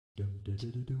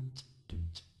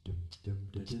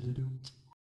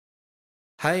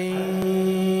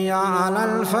حي على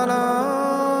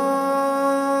الفلاح.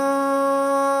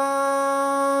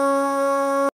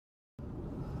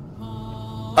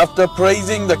 After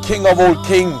praising the King of all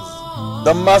kings,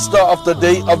 the Master of the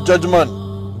Day of Judgment,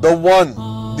 the One,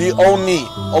 the Only,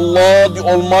 Allah the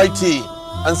Almighty,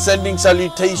 and sending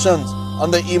salutations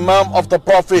on the Imam of the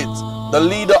Prophets, the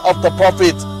leader of the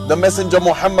Prophets, the Messenger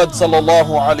Muhammad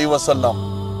sallallahu alaihi wasallam.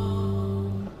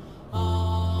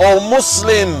 O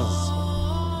Muslims,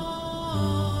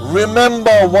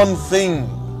 remember one thing,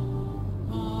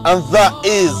 and that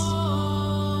is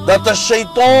that the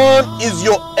Shaitan is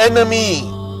your enemy.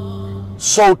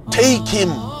 So take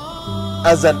him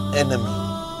as an enemy.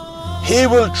 He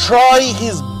will try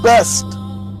his best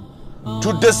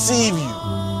to deceive you,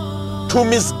 to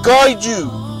misguide you.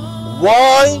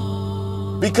 Why?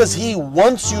 Because he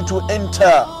wants you to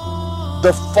enter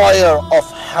the fire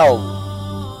of hell.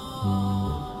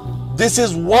 This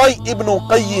is why Ibn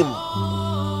Qayyim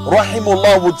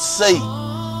rahimullah would say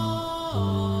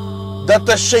that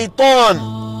the Shaitan,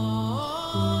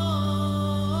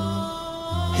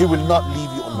 he will not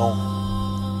leave you alone.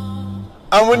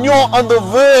 And when you're on the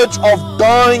verge of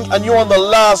dying and you're on the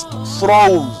last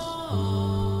throes,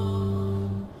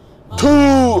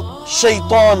 two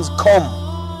shaitans come.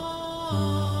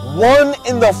 One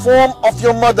in the form of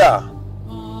your mother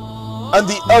and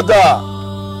the other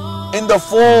in the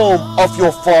form of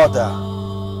your father.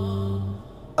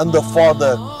 And the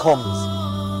father comes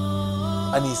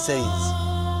and he says,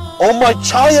 "Oh my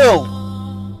child,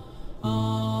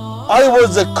 I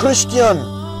was a Christian.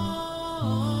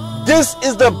 This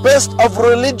is the best of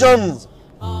religions.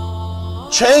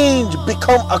 Change,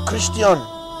 become a Christian."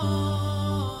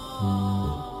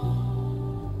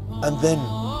 And then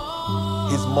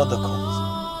his mother comes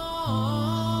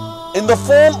in the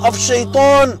form of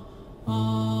Shaitan.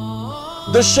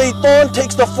 The Shaitan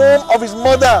takes the form of his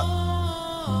mother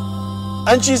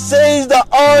and she says that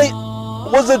I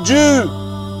was a Jew.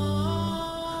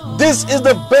 This is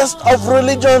the best of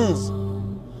religions.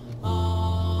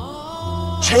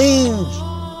 Change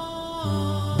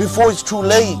before it's too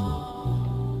late.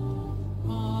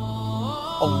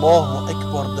 Allahu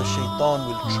Akbar, the Shaitan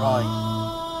will try.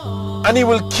 And he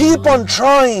will keep on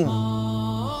trying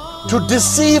to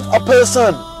deceive a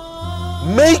person,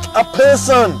 make a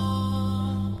person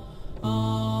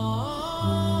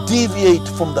deviate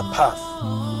from the path.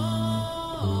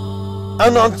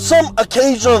 And on some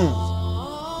occasions,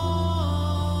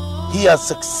 he has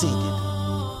succeeded.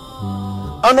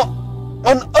 And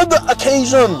on other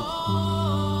occasions,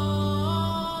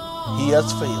 he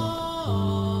has failed.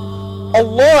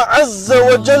 Allah Azza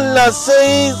wa Jalla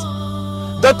says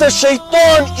that the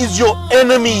Shaitan is your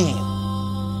enemy.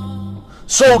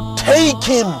 So take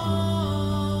him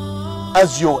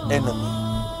as your enemy.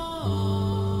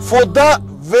 For that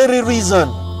very reason,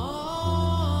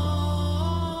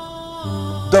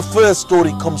 the first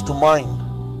story comes to mind.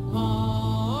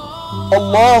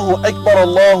 Allahu Akbar,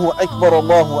 Allahu Akbar,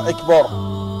 Allahu Akbar.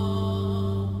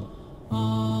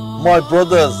 My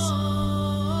brothers,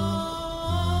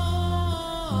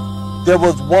 there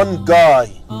was one guy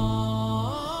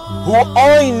who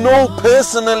I know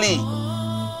personally.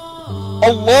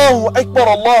 Allahu Akbar,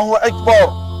 Allahu Akbar.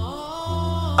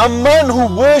 A man who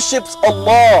worships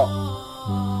Allah,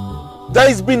 that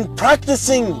has been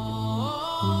practicing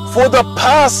for the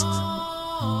past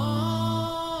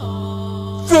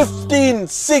 15,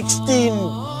 16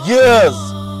 years,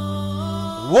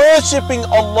 worshipping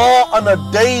Allah on a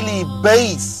daily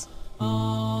basis.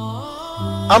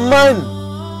 A man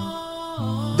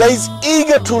that is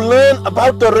eager to learn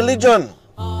about the religion.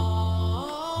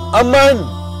 A man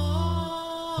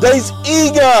that is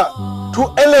eager to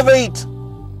elevate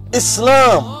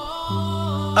Islam.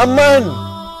 A man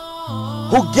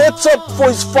who gets up for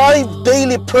his 5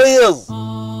 daily prayers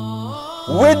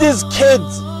with his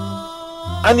kids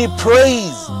and he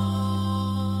prays.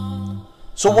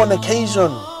 So one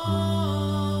occasion,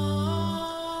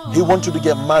 he wanted to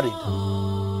get married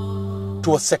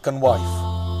to a second wife.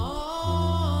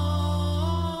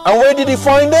 And where did he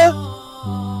find her?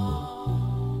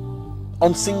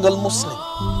 On Single Muslim.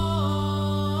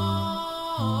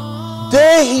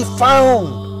 There he found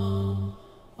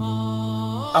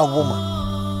a woman,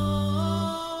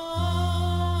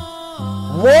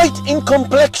 white in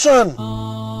complexion,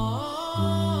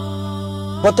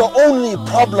 but the only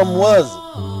problem was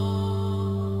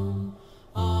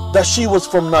that she was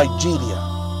from Nigeria.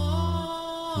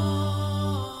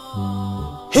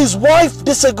 His wife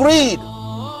disagreed.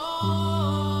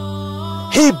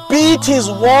 He beat his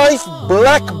wife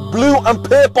black, blue and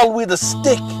purple with a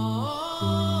stick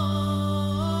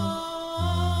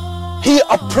He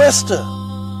oppressed her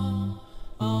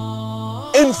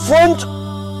in front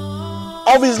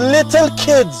of his little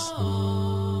kids.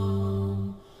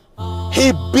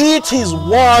 He beat his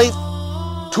wife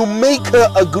to make her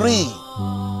agree.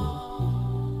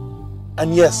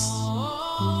 And yes,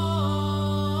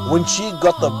 when she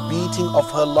got the beating of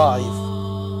her life,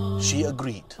 she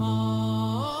agreed.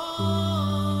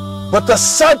 But the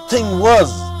sad thing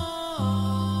was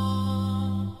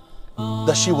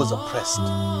that she was oppressed.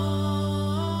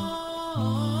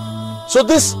 So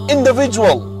this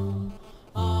individual,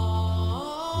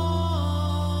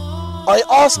 I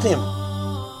asked him,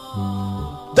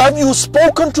 have you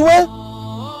spoken to her?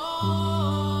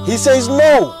 He says,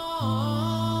 no.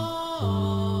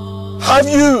 Have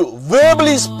you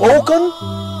verbally spoken?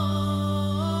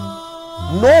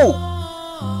 No.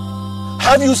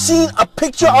 Have you seen a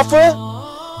picture of her?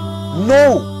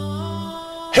 No.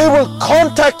 He will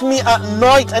contact me at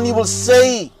night and he will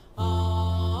say,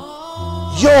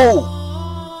 yo,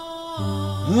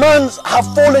 man have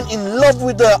fallen in love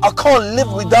with her. I can't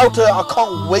live without her. I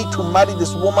can't wait to marry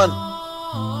this woman.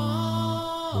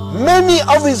 Many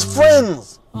of his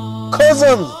friends,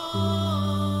 cousins,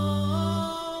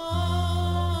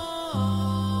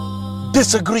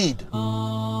 disagreed.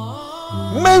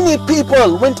 Many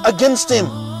people went against him.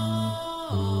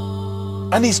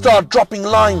 And he started dropping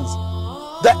lines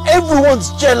that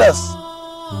everyone's jealous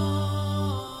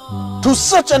to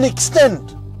such an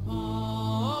extent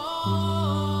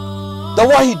that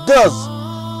what he does,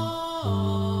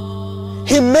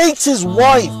 he makes his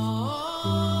wife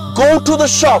go to the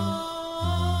shop,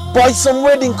 buy some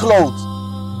wedding clothes,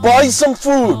 buy some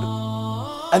food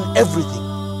and everything.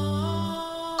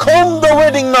 Come the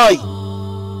wedding night,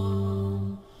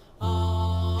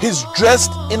 he's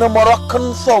dressed in a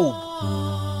Moroccan thobe,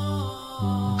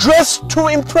 dressed to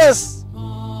impress.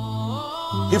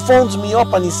 He phones me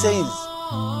up and he says,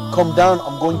 come down,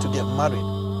 I'm going to get married.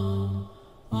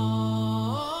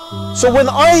 So when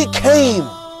I came,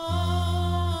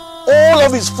 all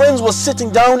of his friends were sitting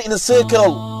down in a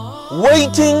circle,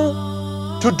 waiting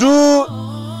to do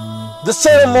the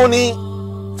ceremony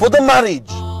for the marriage.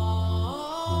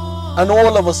 And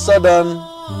all of a sudden,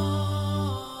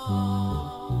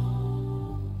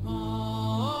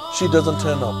 she doesn't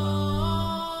turn up.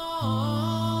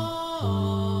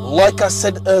 Like I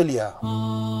said earlier,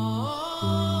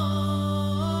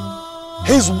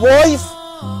 his wife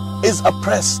is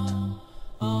oppressed.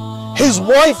 His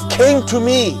wife came to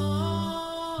me,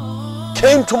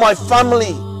 came to my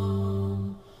family,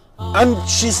 and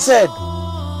she said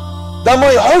that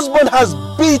my husband has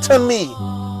beaten me.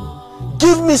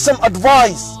 Give me some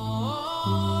advice.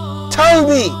 Tell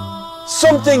me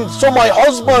something so my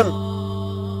husband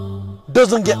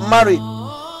doesn't get married.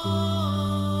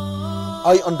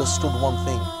 I understood one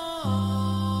thing,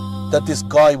 that this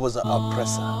guy was an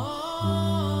oppressor.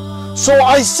 So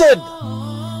I said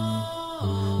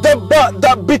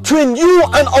that between you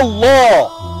and Allah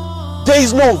there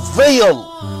is no veil,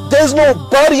 there is no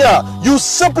barrier. You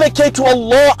supplicate to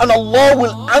Allah and Allah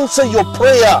will answer your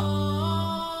prayer.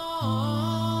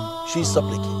 She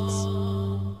supplicates.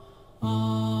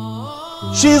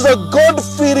 She is a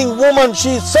God-fearing woman.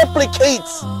 She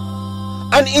supplicates.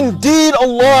 And indeed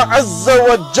Allah Azza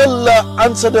wa Jalla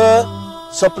answered her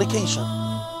supplication.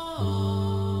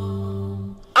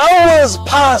 Hours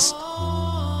passed.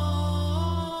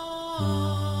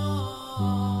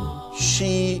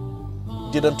 She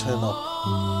didn't turn up,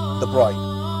 the bride.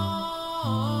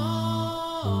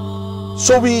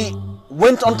 So we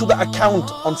went onto the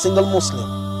account on Single Muslim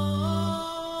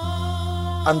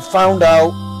and found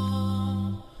out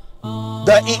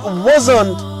that it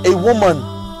wasn't a woman,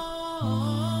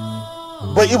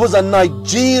 but it was a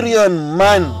Nigerian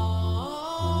man.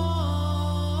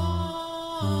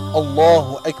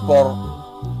 Allahu Akbar.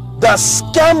 That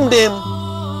scammed him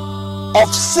of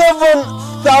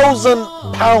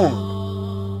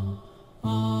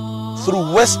 £7,000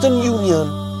 through Western Union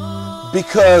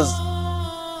because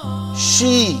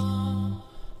she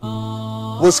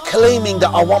was claiming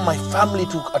that I want my family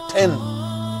to attend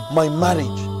my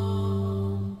marriage.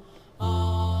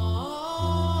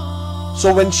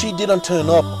 So when she didn't turn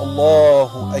up,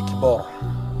 Allahu Akbar,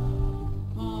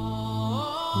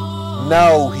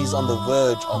 now he's on the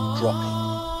verge of dropping.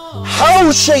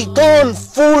 How Shaitan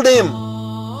fooled him.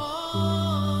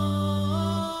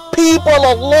 People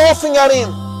are laughing at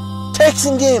him,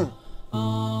 texting him,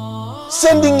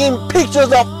 sending him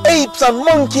pictures of apes and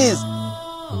monkeys.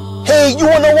 Hey, you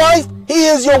want a wife?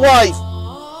 Here's your wife.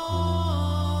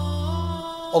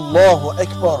 Allahu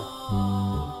Akbar.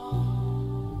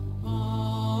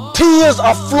 Tears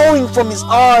are flowing from his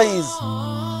eyes.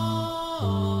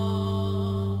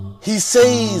 he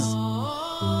says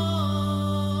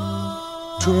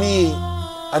to me,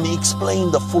 and he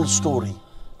explained the full story.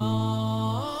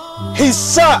 He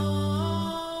sat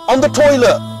on the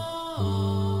toilet.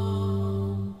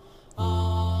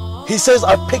 He says,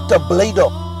 I picked a blade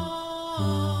up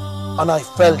and I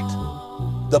felt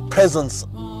the presence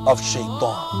of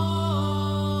Shaitan.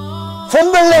 From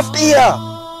the left ear,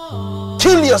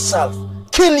 kill yourself,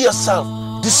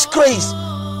 disgrace.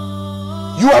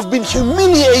 You have been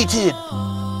humiliated.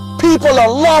 People are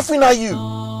laughing at you.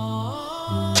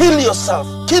 Kill yourself.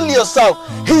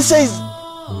 He says,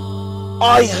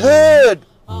 I heard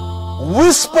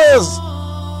whispers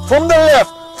from the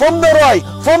left, from the right,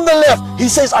 from the left. He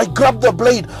says, I grabbed the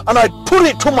blade and I put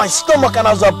it to my stomach and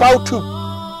I was about to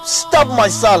stab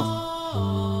myself.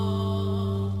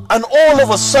 And all of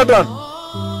a sudden,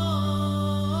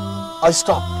 I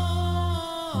stopped.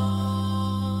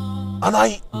 And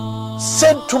I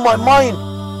said to my mind,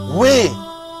 where?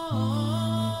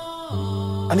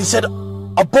 And he said,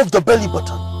 above the belly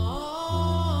button.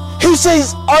 He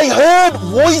says, I heard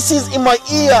voices in my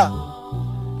ear.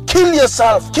 Kill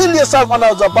yourself. And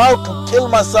I was about to kill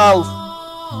myself.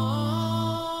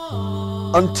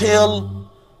 Until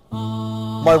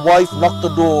my wife knocked the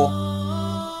door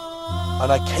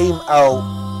and I came out.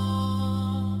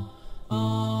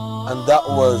 And that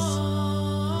was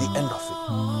the end of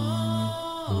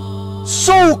it.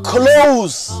 So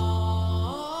close.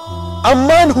 A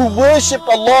man who worshipped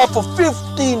Allah for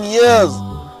 15 years,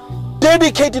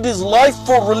 dedicated his life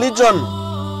for religion,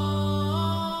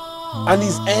 and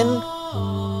his end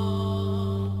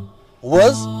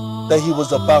was that he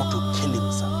was about to kill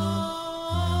himself.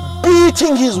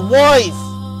 Beating his wife,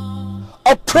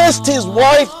 oppressed his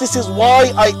wife. This is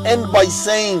why I end by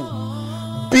saying,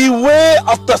 beware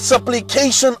of the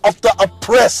supplication of the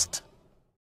oppressed.